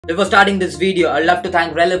Before starting this video, I'd love to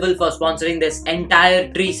thank Reliable for sponsoring this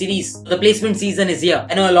entire tree series. The placement season is here.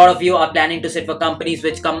 I know a lot of you are planning to sit for companies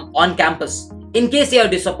which come on campus. In case you are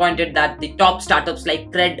disappointed that the top startups like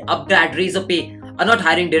Cred, Upgrad, Razorpay are not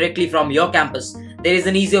hiring directly from your campus, there is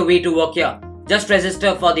an easier way to work here. Just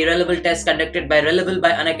register for the Reliable test conducted by Reliable by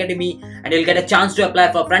Unacademy and you'll get a chance to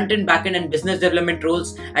apply for front-end, back-end and business development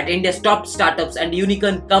roles at India's top startups and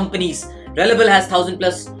unicorn companies. Reliable has 1000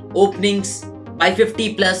 plus openings by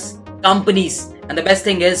 50 plus companies, and the best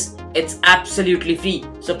thing is it's absolutely free.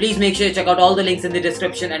 So please make sure you check out all the links in the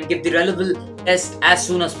description and give the Reliable test as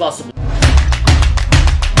soon as possible.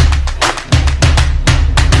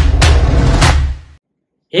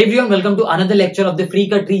 Hey everyone, welcome to another lecture of the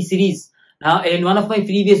Freaker Tree series. Now, in one of my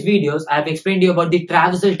previous videos, I have explained to you about the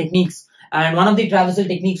traversal techniques, and one of the traversal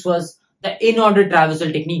techniques was the Inorder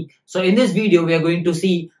Traversal technique. So in this video, we are going to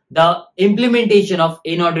see the implementation of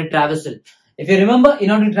Inorder Traversal. If you remember,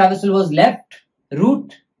 Inorder Traversal was left,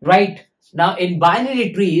 root, right. Now, in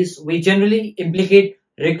binary trees, we generally implicate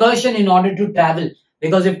recursion in order to travel,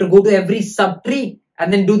 because you have to go to every subtree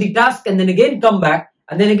and then do the task and then again come back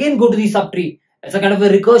and then again go to the subtree. It's a kind of a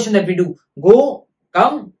recursion that we do. Go,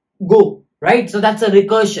 come, go, right? So that's a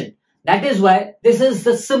recursion. That is why this is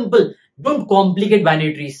the simple. Don't complicate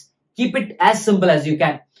binary trees. Keep it as simple as you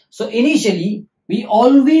can. So initially, we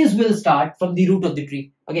always will start from the root of the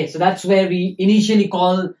tree. Okay, so that's where we initially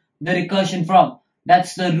call the recursion from.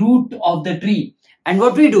 That's the root of the tree. And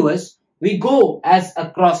what we do is, we go as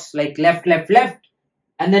across, like left, left, left,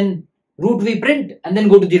 and then root we print, and then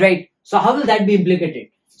go to the right. So how will that be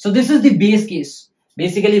implicated? So this is the base case.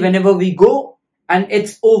 Basically, whenever we go and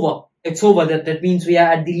it's over. That means we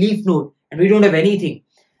are at the leaf node and we don't have anything.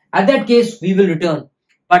 At that case, we will return.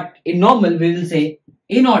 But in normal, we will say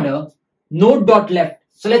in order node.left.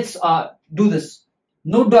 So let's do this.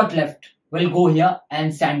 Node.left will go here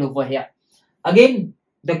and stand over here. Again,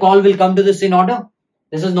 the call will come to this in order.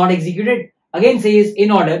 This is not executed. Again says in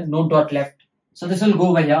order node.left. So this will go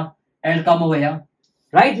over here and will come over here.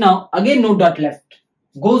 Right now, again node.left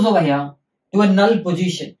goes over here to a null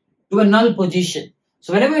position.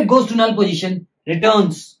 So whenever it goes to null position,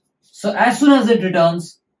 returns. So as soon as it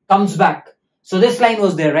returns, comes back. So this line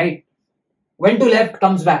was there, right? Went to left,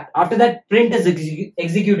 comes back. After that, print is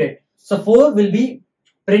executed. So 4 will be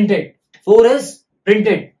printed. 4 is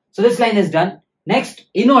printed. So this line is done. Next,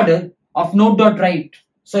 in order of node.right.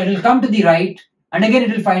 So it will come to the right and again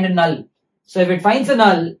it will find a null. So if it finds a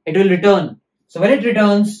null, it will return. So when it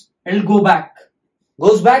returns, it will go back.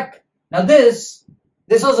 Goes back. Now this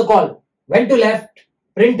was a call. Went to left,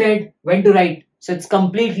 printed, went to right. So it's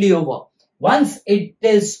completely over. Once it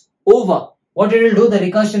is over, what it will do, the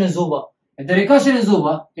recursion is over. If the recursion is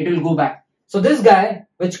over, it will go back. So this guy,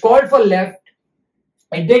 which called for left,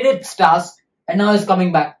 it did its task and now is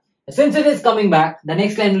coming back. Since it is coming back, the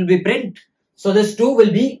next line will be print. So this 2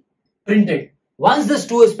 will be printed. Once this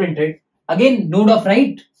 2 is printed, again node of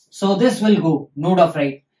right. So this will go node of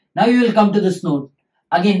right. Now you will come to this node.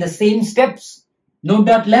 Again the same steps,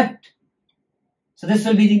 node.left. So this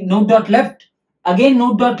will be the node.left. Again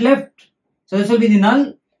node.left. So this will be the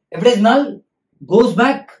null. If it is null, goes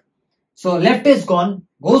back. So left is gone,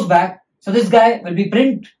 goes back. So this guy will be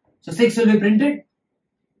print. So 6 will be printed.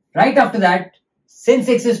 Right after that, since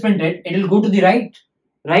 6 is printed, it will go to the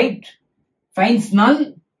right, finds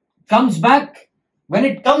null, comes back. When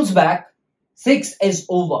it comes back, 6 is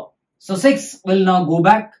over. So 6 will now go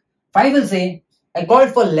back. 5 will say, I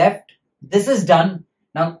called for left. This is done.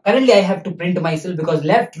 Now currently I have to print myself because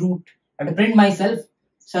left root, I have to print myself.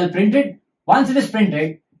 So I'll print it. Once it is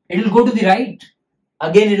printed, it will go to the right.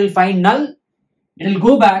 Again, it will find null. It will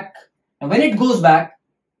go back. Now when it goes back,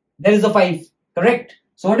 there is a 5, correct?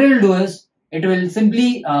 So what it will do is, it will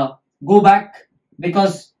simply go back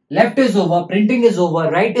because left is over, printing is over,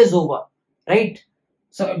 right is over, right?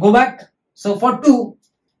 So go back. So for 2,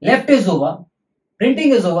 left is over, printing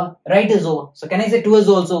is over, right is over. So can I say 2 is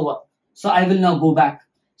also over? So I will now go back.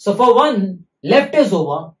 So for 1, left is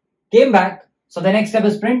over, came back. So the next step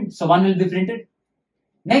is print. So 1 will be printed.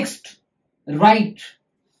 Next, right.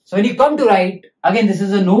 So when you come to right, again this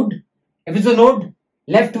is a node. If it's a node,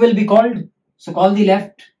 left will be called. So call the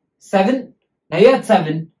left. 7. Now you're at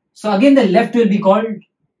 7. So again the left will be called,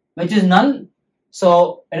 which is null.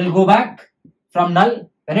 So it will go back from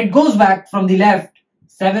null. When it goes back from the left,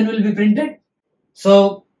 7 will be printed.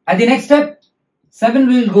 So at the next step, 7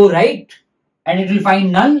 will go right and it will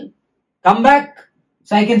find null, come back.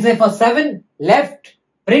 So I can say for 7, left,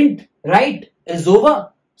 print, right is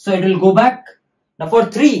over. So it will go back. Now for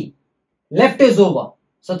 3, left is over.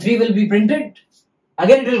 So 3 will be printed.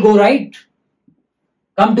 Again it will go right.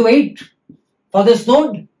 Come to 8. For this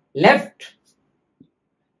node, left.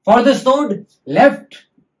 For this node, left.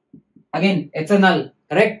 Again, it's a null,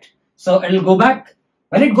 correct? So it will go back.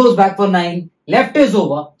 When it goes back for 9, left is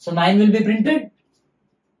over. So 9 will be printed.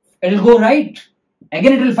 It will go right.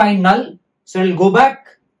 Again, it will find null. So it will go back.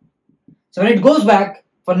 So when it goes back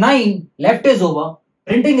for 9, left is over,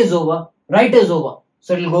 printing is over, right is over.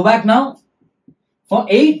 So it will go back now. For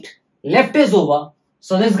 8, left is over.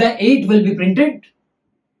 So this guy 8 will be printed.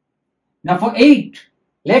 Now for 8,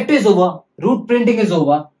 left is over, root printing is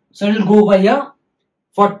over. So it will go over here.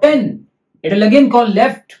 For 10, it will again call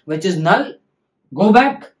left, which is null. Go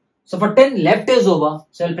back. So for 10, left is over.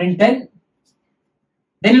 So it will print 10.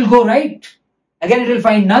 Then it will go right. Again, it will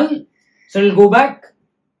find null. So it will go back.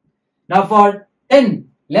 Now for 10,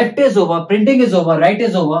 left is over, printing is over, right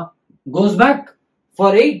is over. Goes back.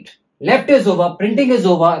 For 8, left is over, printing is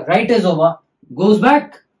over, right is over. Goes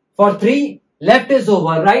back. For 3, left is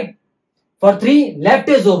over, right. For 3, left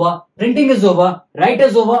is over, printing is over, right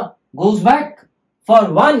is over. Goes back.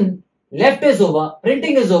 For 1, left is over,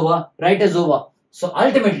 printing is over, right is over. So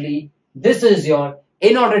ultimately, this is your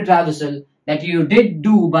in-order traversal that you did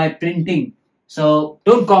do by printing. So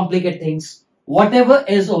don't complicate things. Whatever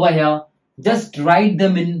is over here, just write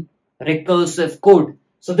them in recursive code.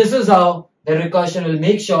 So this is how the recursion will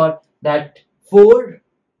make sure that 4,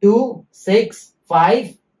 2, 6,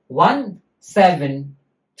 5, 1, 7,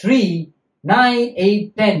 3, 9,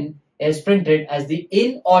 8, 10 is printed as the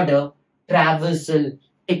in-order traversal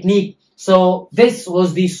technique. So this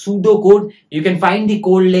was the pseudo code. You can find the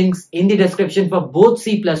code links in the description for both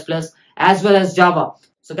C++ as well as Java.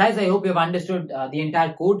 So guys, I hope you've understood the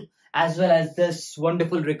entire code as well as this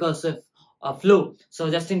wonderful recursive flow. So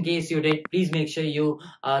just in case you did, please make sure you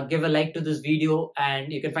give a like to this video,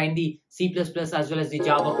 and you can find the C++ as well as the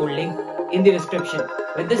Java code link in the description.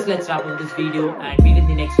 With this, let's wrap up this video and meet in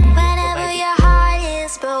the next video. Whenever your heart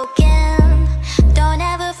is broken.